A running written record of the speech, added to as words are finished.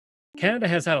Canada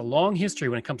has had a long history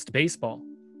when it comes to baseball,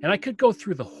 and I could go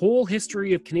through the whole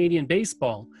history of Canadian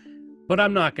baseball, but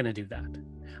I'm not going to do that.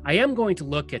 I am going to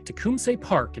look at Tecumseh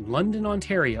Park in London,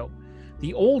 Ontario,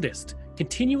 the oldest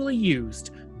continually used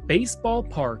baseball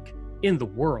park in the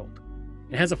world.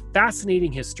 It has a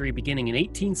fascinating history beginning in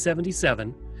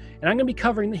 1877, and I'm going to be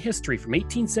covering the history from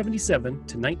 1877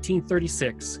 to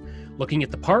 1936, looking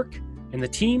at the park and the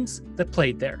teams that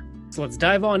played there. So let's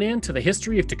dive on into the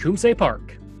history of Tecumseh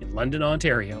Park in London,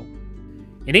 Ontario.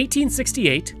 In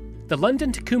 1868, the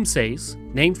London Tecumsehs,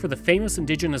 named for the famous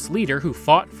Indigenous leader who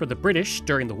fought for the British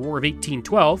during the War of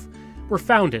 1812, were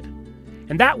founded,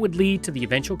 and that would lead to the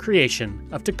eventual creation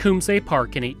of Tecumseh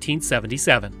Park in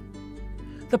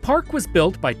 1877. The park was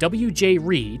built by W.J.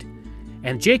 Reed,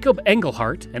 and Jacob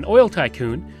Engelhart, an oil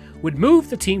tycoon, would move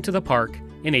the team to the park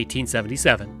in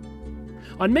 1877.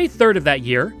 On May 3rd of that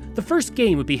year, the first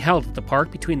game would be held at the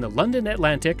park between the London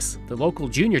Atlantics, the local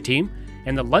junior team,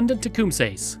 and the London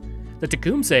Tecumsehs. The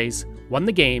Tecumsehs won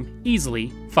the game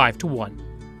easily 5-1.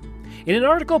 In an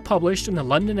article published in the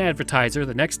London Advertiser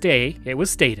the next day, it was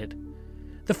stated,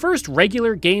 "The first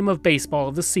regular game of baseball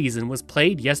of the season was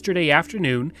played yesterday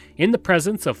afternoon in the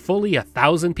presence of fully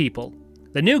 1,000 people.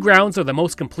 The new grounds are the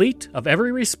most complete of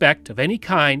every respect of any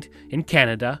kind in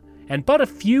Canada, and but a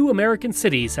few American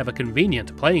cities have a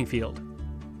convenient playing field."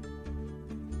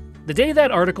 The day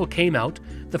that article came out,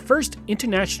 the first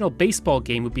international baseball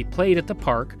game would be played at the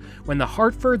park when the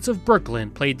Hartfords of Brooklyn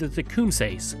played the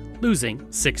Tecumsehs, losing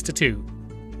 6-2.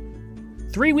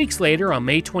 3 weeks later, on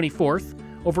May 24th,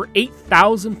 over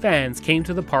 8,000 fans came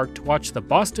to the park to watch the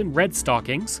Boston Red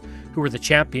Stockings, who were the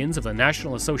champions of the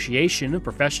National Association of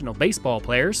Professional Baseball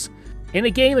Players, in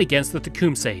a game against the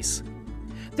Tecumsehs.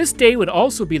 This day would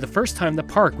also be the first time the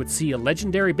park would see a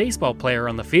legendary baseball player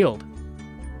on the field.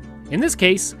 In this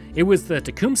case, it was the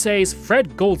Tecumseh's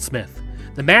Fred Goldsmith,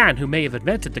 the man who may have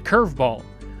invented the curveball,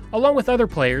 along with other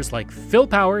players like Phil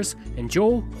Powers and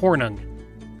Joe Hornung.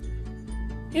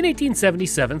 In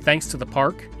 1877, thanks to the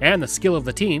park and the skill of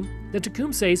the team, the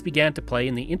Tecumsehs began to play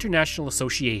in the International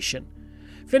Association,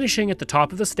 finishing at the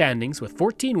top of the standings with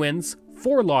 14 wins,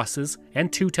 4 losses,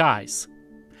 and 2 ties.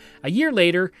 A year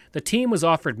later, the team was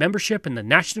offered membership in the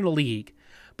National League,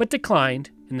 but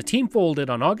declined, and the team folded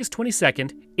on August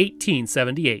 22,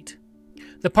 1878.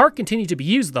 The park continued to be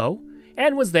used, though,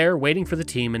 and was there waiting for the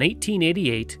team in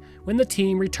 1888 when the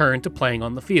team returned to playing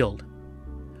on the field.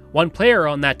 One player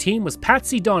on that team was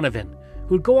Patsy Donovan,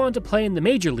 who would go on to play in the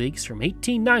major leagues from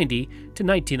 1890 to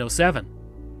 1907.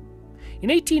 In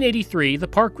 1883, the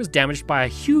park was damaged by a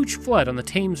huge flood on the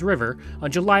Thames River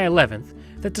on July 11th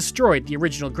that destroyed the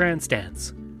original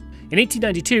grandstands. In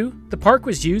 1892, the park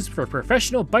was used for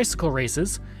professional bicycle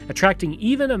races, attracting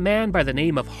even a man by the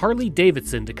name of Harley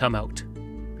Davidson to come out.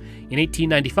 In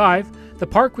 1895, the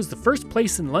park was the first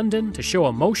place in London to show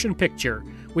a motion picture,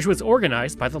 which was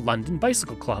organized by the London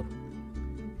Bicycle Club.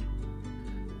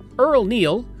 Earl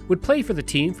Neal would play for the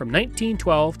team from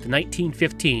 1912 to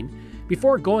 1915,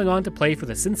 before going on to play for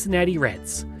the Cincinnati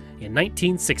Reds in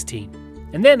 1916,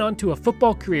 and then on to a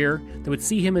football career that would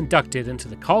see him inducted into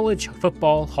the College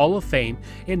Football Hall of Fame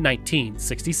in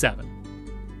 1967.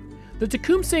 The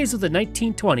Tecumsehs of the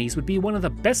 1920s would be one of the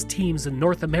best teams in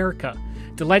North America,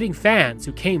 delighting fans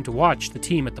who came to watch the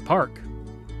team at the park.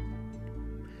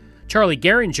 Charlie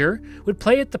Gehringer would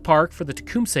play at the park for the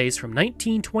Tecumsehs from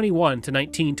 1921 to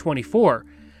 1924,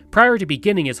 prior to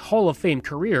beginning his Hall of Fame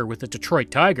career with the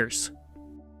Detroit Tigers.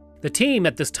 The team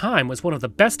at this time was one of the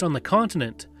best on the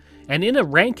continent, and in a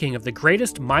ranking of the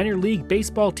greatest minor league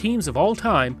baseball teams of all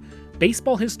time,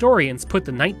 baseball historians put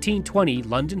the 1920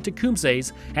 London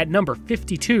Tecumsehs at number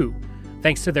 52,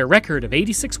 thanks to their record of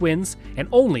 86 wins and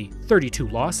only 32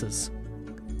 losses.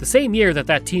 The same year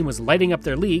that team was lighting up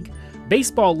their league,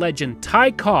 baseball legend Ty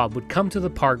Cobb would come to the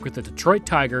park with the Detroit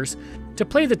Tigers to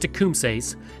play the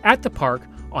Tecumsehs at the park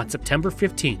on September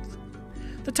 15th.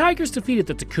 The Tigers defeated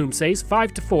the Tecumsehs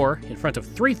 5-4 in front of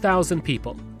 3,000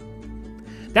 people.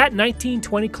 That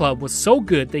 1920 club was so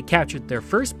good they captured their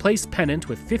first place pennant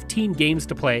with 15 games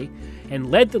to play and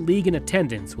led the league in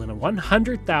attendance when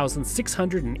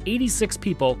 100,686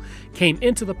 people came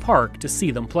into the park to see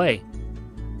them play.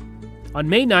 On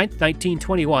May 9,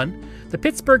 1921, the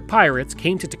Pittsburgh Pirates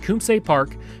came to Tecumseh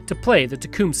Park to play the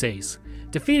Tecumsehs,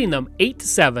 defeating them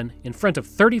 8-7 in front of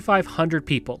 3,500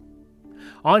 people.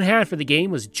 On hand for the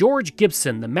game was George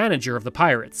Gibson, the manager of the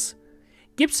Pirates.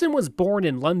 Gibson was born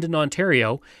in London,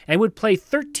 Ontario, and would play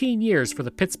 13 years for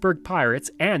the Pittsburgh Pirates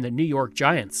and the New York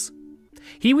Giants.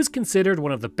 He was considered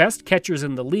one of the best catchers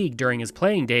in the league during his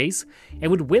playing days and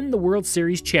would win the World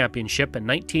Series championship in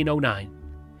 1909.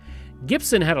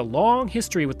 Gibson had a long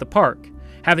history with the park,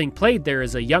 having played there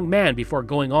as a young man before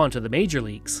going on to the major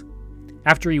leagues.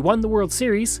 After he won the World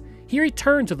Series, he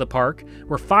returned to the park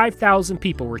where 5,000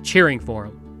 people were cheering for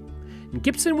him. And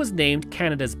Gibson was named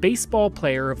Canada's Baseball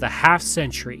Player of the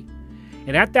Half-Century.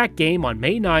 And at that game on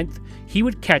May 9th, he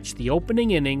would catch the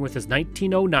opening inning with his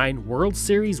 1909 World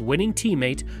Series winning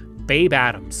teammate, Babe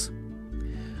Adams.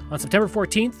 On September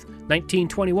 14th,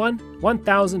 1921,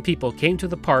 1,000 people came to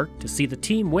the park to see the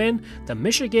team win the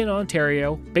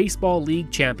Michigan-Ontario Baseball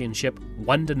League Championship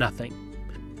 1-0.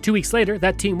 2 weeks later,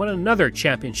 that team won another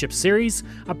championship series,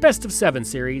 a best-of-7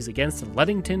 series against the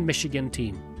Ludington, Michigan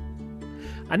team.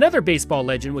 Another baseball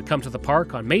legend would come to the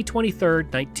park on May 23,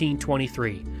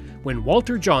 1923, when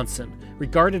Walter Johnson,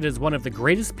 regarded as one of the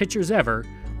greatest pitchers ever,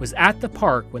 was at the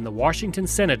park when the Washington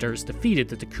Senators defeated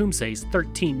the Tecumsehs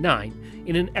 13-9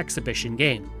 in an exhibition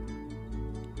game.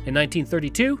 In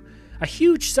 1932, a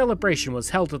huge celebration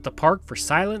was held at the park for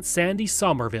Silent Sandy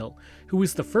Somerville, who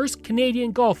was the first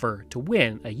Canadian golfer to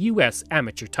win a U.S.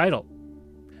 amateur title.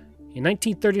 In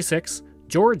 1936,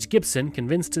 George Gibson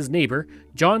convinced his neighbor,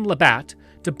 John Labatt,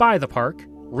 to buy the park,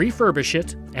 refurbish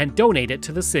it, and donate it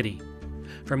to the city.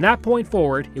 From that point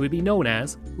forward, it would be known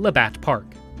as Labatt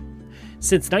Park.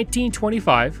 Since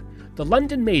 1925, the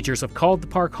London Majors have called the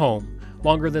park home,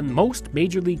 longer than most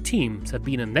major league teams have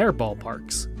been in their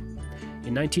ballparks.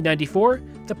 In 1994,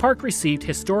 the park received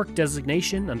historic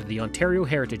designation under the Ontario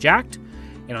Heritage Act,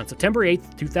 and on September 8,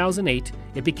 2008,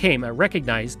 it became a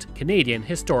recognized Canadian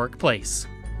historic place.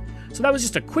 So that was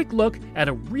just a quick look at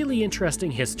a really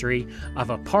interesting history of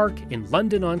a park in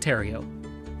London, Ontario.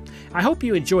 I hope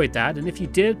you enjoyed that, and if you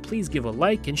did, please give a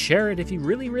like and share it if you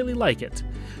really like it.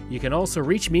 You can also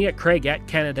reach me at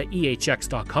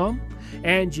craig@canadaehx.com,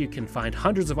 and you can find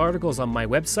hundreds of articles on my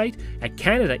website at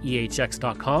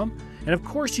canadaehx.com, and of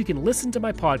course you can listen to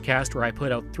my podcast where I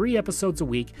put out 3 episodes a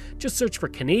week. Just search for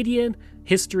Canadian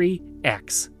History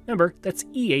Ehx. Remember, that's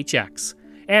EHX.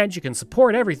 And you can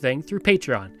support everything through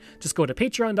Patreon. Just go to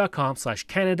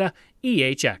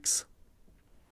patreon.com/CanadaEHX.